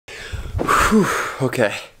Whew,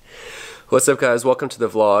 okay. What's up, guys? Welcome to the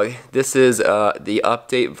vlog. This is the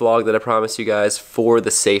update vlog that I promised you guys for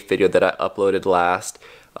the safe video that I uploaded last.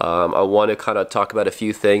 I want to kind of talk about a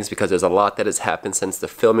few things because there's a lot that has happened since the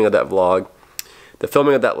filming of that vlog. The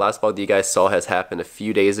filming of that last vlog that you guys saw has happened a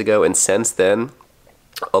few days ago, and since then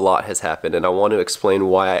a lot has happened, and I want to explain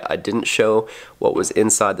why I didn't show what was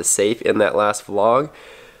inside the safe in that last vlog.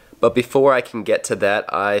 But before I can get to that,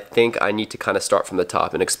 I think I need to kind of start from the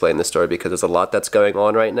top and explain the story, because there's a lot that's going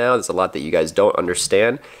on right now. There's a lot that you guys don't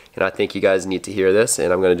understand, and I think you guys need to hear this,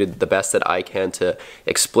 and I'm going to do the best that I can to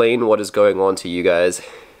explain what is going on to you guys.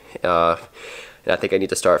 And I think I need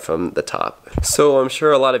to start from the top. So I'm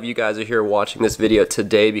sure a lot of you guys are here watching this video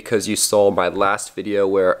today because you saw my last video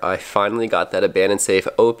where I finally got that abandoned safe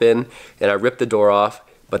open and I ripped the door off,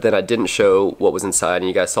 but then I didn't show what was inside, and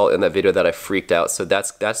you guys saw it in that video that I freaked out. So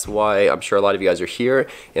that's why I'm sure a lot of you guys are here,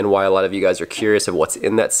 and why a lot of you guys are curious of what's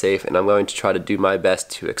in that safe, and I'm going to try to do my best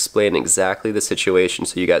to explain exactly the situation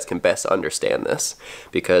so you guys can best understand this,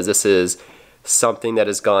 because this is something that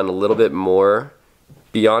has gone a little bit more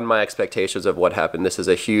beyond my expectations of what happened. This is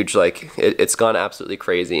a huge, it's gone absolutely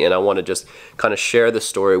crazy, and I want to just kind of share the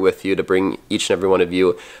story with you to bring each and every one of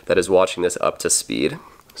you that is watching this up to speed.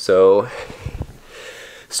 So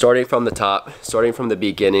starting from the top, starting from the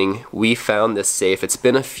beginning, we found this safe. It's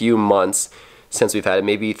been a few months since we've had it.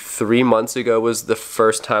 Maybe 3 months ago was the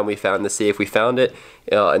first time we found the safe. We found it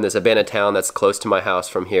in this abandoned town that's close to my house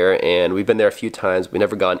from here, and we've been there a few times. We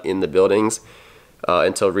never gone in the buildings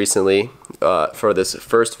until recently. For this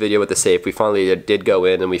first video with the safe, we finally did go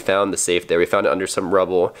in, and we found the safe there. We found it under some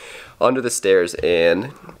rubble under the stairs,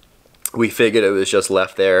 and we figured it was just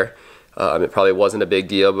left there. It probably wasn't a big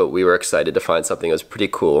deal, but we were excited to find something that was pretty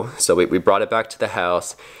cool. So we brought it back to the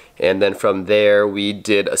house, and then from there we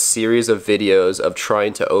did a series of videos of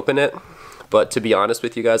trying to open it. But to be honest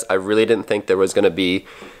with you guys, I really didn't think there was going to be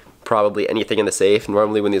probably anything in the safe.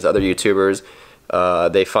 Normally when these other YouTubers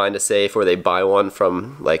they find a safe or they buy one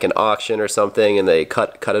from like an auction or something and they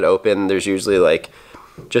cut it open, there's usually like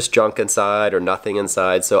just junk inside or nothing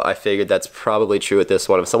inside. So I figured that's probably true with this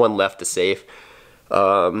one. If someone left a safe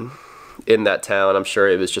in that town, I'm sure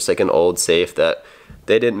it was just like an old safe that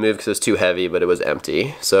they didn't move because it was too heavy, but it was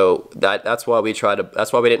empty. So that's why we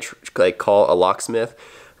didn't like call a locksmith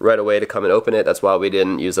right away to come and open it. That's why we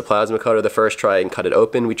didn't use the plasma cutter the first try and cut it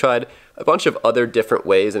open. We tried a bunch of other different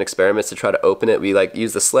ways and experiments to try to open it. We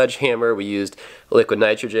used the sledgehammer, we used liquid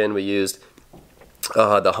nitrogen, we used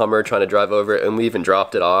the Hummer trying to drive over it, and we even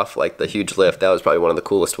dropped it off, like the huge lift. That was probably one of the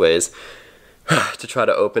coolest ways to try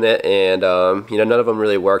to open it, and you know, none of them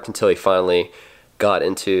really worked until we finally got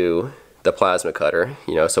into the plasma cutter.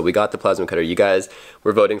 You know, so we got the plasma cutter. You guys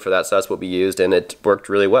were voting for that, so that's what we used, and it worked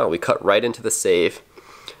really well. We cut right into the safe.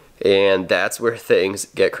 And that's where things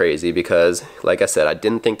get crazy, because like I said, I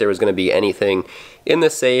didn't think there was going to be anything in the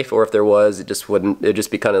safe, or if there was, it'd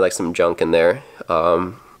just be kind of like some junk in there.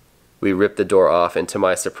 We ripped the door off, and to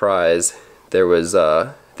my surprise, there was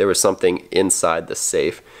something inside the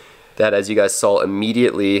safe that, as you guys saw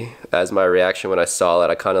immediately as my reaction when I saw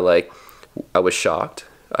it, I was shocked.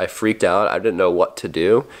 I freaked out. I didn't know what to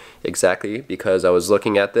do exactly, because I was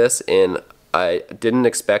looking at this and I didn't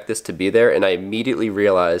expect this to be there, and I immediately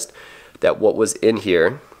realized that what was in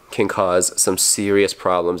here can cause some serious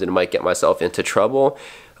problems, and it might get myself into trouble.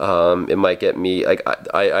 It might get me,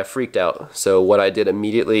 I freaked out. So what I did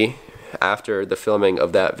immediately after the filming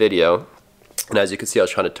of that video, and as you can see, I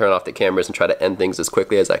was trying to turn off the cameras and try to end things as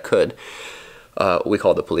quickly as I could. We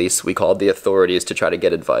called the police, we called the authorities to try to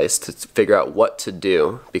get advice, to figure out what to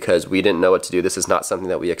do, because we didn't know what to do. This is not something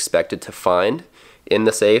that we expected to find in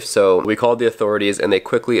the safe. So we called the authorities, and they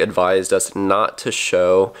quickly advised us not to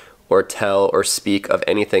show or tell or speak of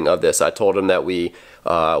anything of this. I told them that we're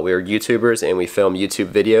YouTubers and we film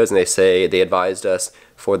YouTube videos, and they advised us,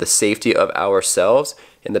 for the safety of ourselves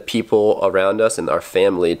and the people around us and our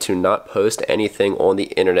family, to not post anything on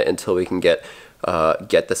the internet until we can get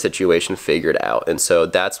the situation figured out. And so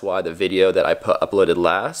that's why the video that I uploaded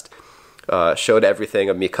last showed everything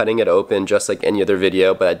of me cutting it open just like any other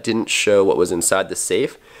video, but I didn't show what was inside the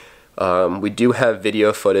safe. We do have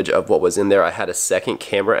video footage of what was in there. I had a second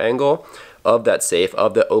camera angle of that safe,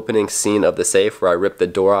 of the opening scene of the safe where I ripped the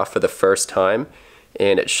door off for the first time,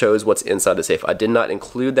 and it shows what's inside the safe. I did not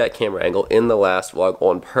include that camera angle in the last vlog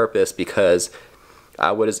on purpose, because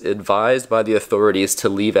I was advised by the authorities to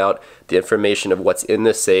leave out the information of what's in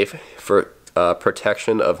this safe for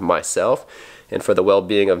protection of myself and for the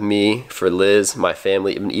well-being of me, for Liz, my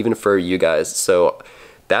family, and even for you guys. So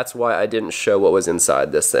That's why I didn't show what was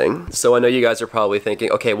inside this thing. So I know you guys are probably thinking,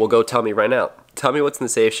 okay, well go tell me right now. Tell me what's in the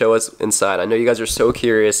safe, show us inside. I know you guys are so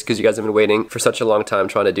curious because you guys have been waiting for such a long time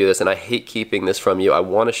trying to do this, and I hate keeping this from you. I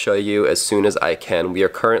want to show you as soon as I can. We are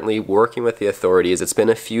currently working with the authorities. It's been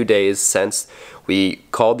a few days since we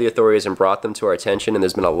called the authorities and brought them to our attention, and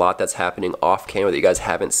there's been a lot that's happening off camera that you guys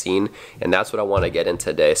haven't seen, and that's what I want to get in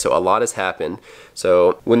today. So a lot has happened.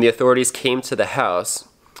 So when the authorities came to the house,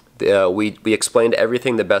 we explained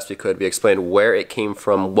everything the best we could. We explained where it came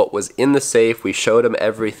from, what was in the safe. We showed them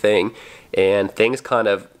everything, and things kind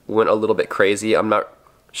of went a little bit crazy. I'm not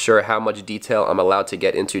sure how much detail I'm allowed to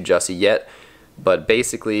get into just yet, but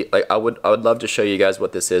basically, like I would love to show you guys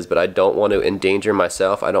what this is, but I don't want to endanger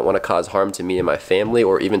myself. I don't want to cause harm to me and my family,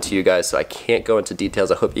 or even to you guys, so I can't go into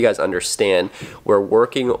details. I hope you guys understand. We're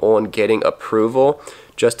working on getting approval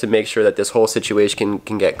just to make sure that this whole situation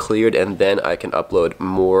can get cleared, and then I can upload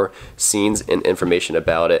more scenes and information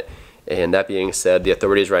about it. And that being said, the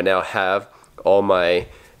authorities right now have all my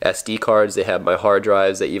SD cards, they have my hard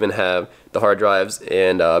drives, they even have the hard drives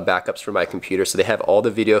and backups for my computer. So they have all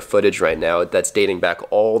the video footage right now that's dating back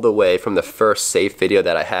all the way from the first safe video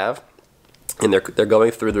that I have. And they're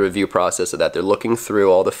going through the review process of that. They're looking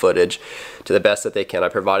through all the footage to the best that they can. I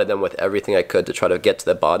provided them with everything I could to try to get to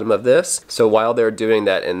the bottom of this. So while they're doing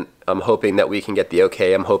that, and I'm hoping that we can get the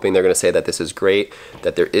okay, I'm hoping they're going to say that this is great,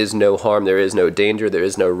 that there is no harm, there is no danger, there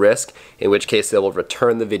is no risk, in which case they will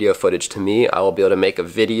return the video footage to me. I will be able to make a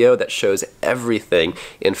video that shows everything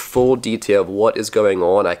in full detail of what is going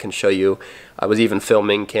on. I can show you, I was even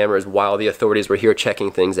filming cameras while the authorities were here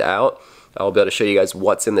checking things out. I'll be able to show you guys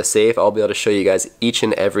what's in the safe. I'll be able to show you guys each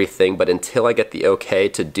and everything, but until I get the okay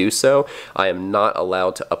to do so, I am not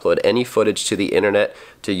allowed to upload any footage to the internet,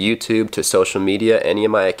 to YouTube, to social media, any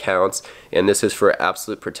of my accounts, and this is for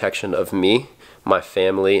absolute protection of me, my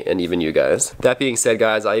family, and even you guys. That being said,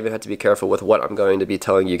 guys, I even have to be careful with what I'm going to be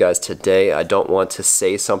telling you guys today. I don't want to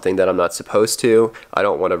say something that I'm not supposed to. I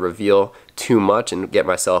don't want to reveal too much and get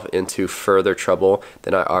myself into further trouble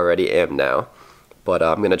than I already am now. But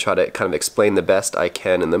I'm going to try to kind of explain the best I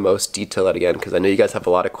can in the most detail again, because I know you guys have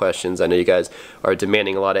a lot of questions. I know you guys are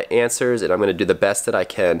demanding a lot of answers, and I'm going to do the best that I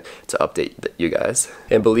can to update you guys.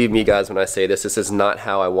 And believe me, guys, when I say this is not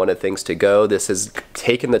how I wanted things to go. This has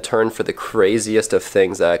taken the turn for the craziest of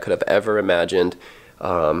things that I could have ever imagined.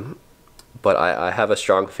 But I have a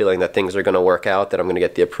strong feeling that things are going to work out, that I'm going to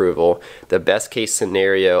get the approval. The best case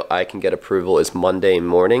scenario I can get approval is Monday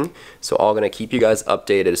morning. So I'm going to keep you guys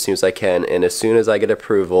updated as soon as I can. And as soon as I get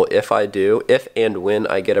approval, if and when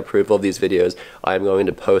I get approval of these videos, I'm going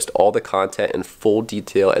to post all the content in full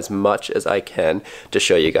detail as much as I can to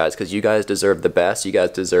show you guys, because you guys deserve the best. You guys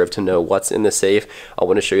deserve to know what's in the safe. I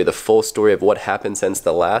want to show you the full story of what happened since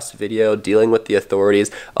the last video, dealing with the authorities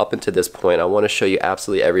up until this point. I want to show you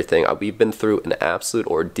absolutely everything. We've been through an absolute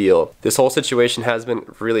ordeal. This whole situation has been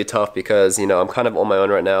really tough because, you know, I'm kind of on my own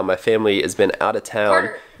right now. My family has been out of town.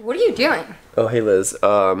 Carter, what are you doing? Oh, hey Liz.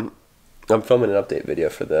 I'm filming an update video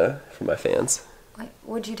for my fans.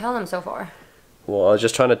 What'd you tell them so far? Well, I was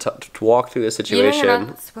just trying to walk through the situation. You know you're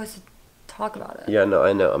not supposed to talk about it. Yeah, no,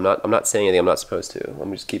 I know. I'm not saying anything I'm not supposed to.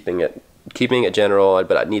 I'm just keeping it general,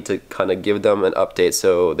 but I need to kind of give them an update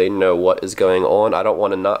so they know what is going on. I don't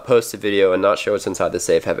want to not post a video and not show what's inside the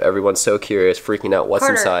safe, have everyone so curious, freaking out what's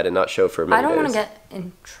Carter, inside, and not show for a minute. I don't want to get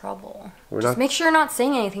in trouble. Just make sure you're not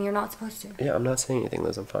saying anything you're not supposed to. Yeah, I'm not saying anything,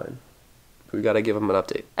 Liz. I'm fine. We got to give them an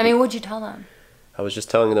update. I mean, what'd you tell them? I was just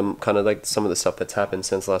telling them kind of like some of the stuff that's happened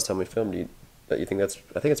since last time we filmed. I think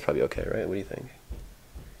it's probably okay, right? What do you think?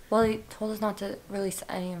 Well, he told us not to release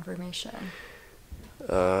any information.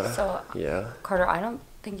 Yeah. Carter, I don't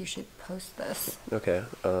think you should post this. Okay.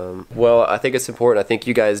 Well, I think it's important. I think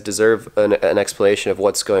you guys deserve an explanation of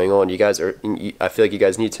what's going on. I feel like you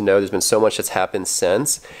guys need to know. There's been so much that's happened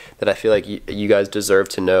since that I feel like you guys deserve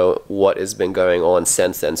to know what has been going on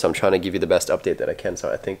since then. So I'm trying to give you the best update that I can.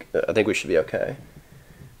 So I think we should be okay.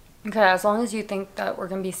 Okay, as long as you think that we're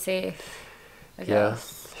gonna be safe, I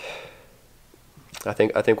guess. I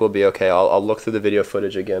think we'll be okay. I'll look through the video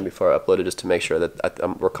footage again before I upload it, just to make sure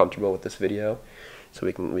that we're comfortable with this video, so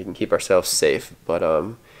we can keep ourselves safe. But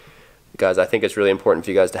guys, I think it's really important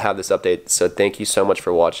for you guys to have this update. So thank you so much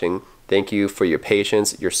for watching. Thank you for your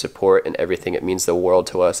patience, your support, and everything. It means the world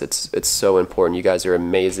to us. It's so important. You guys are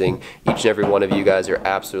amazing. Each and every one of you guys are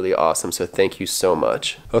absolutely awesome. So thank you so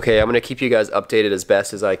much. Okay, I'm gonna keep you guys updated as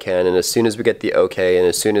best as I can, and as soon as we get the okay, and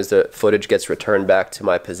as soon as the footage gets returned back to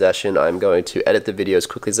my possession, I'm going to edit the video as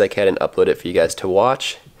quickly as I can and upload it for you guys to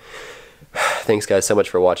watch. Thanks guys so much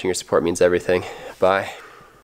for watching. Your support means everything. Bye.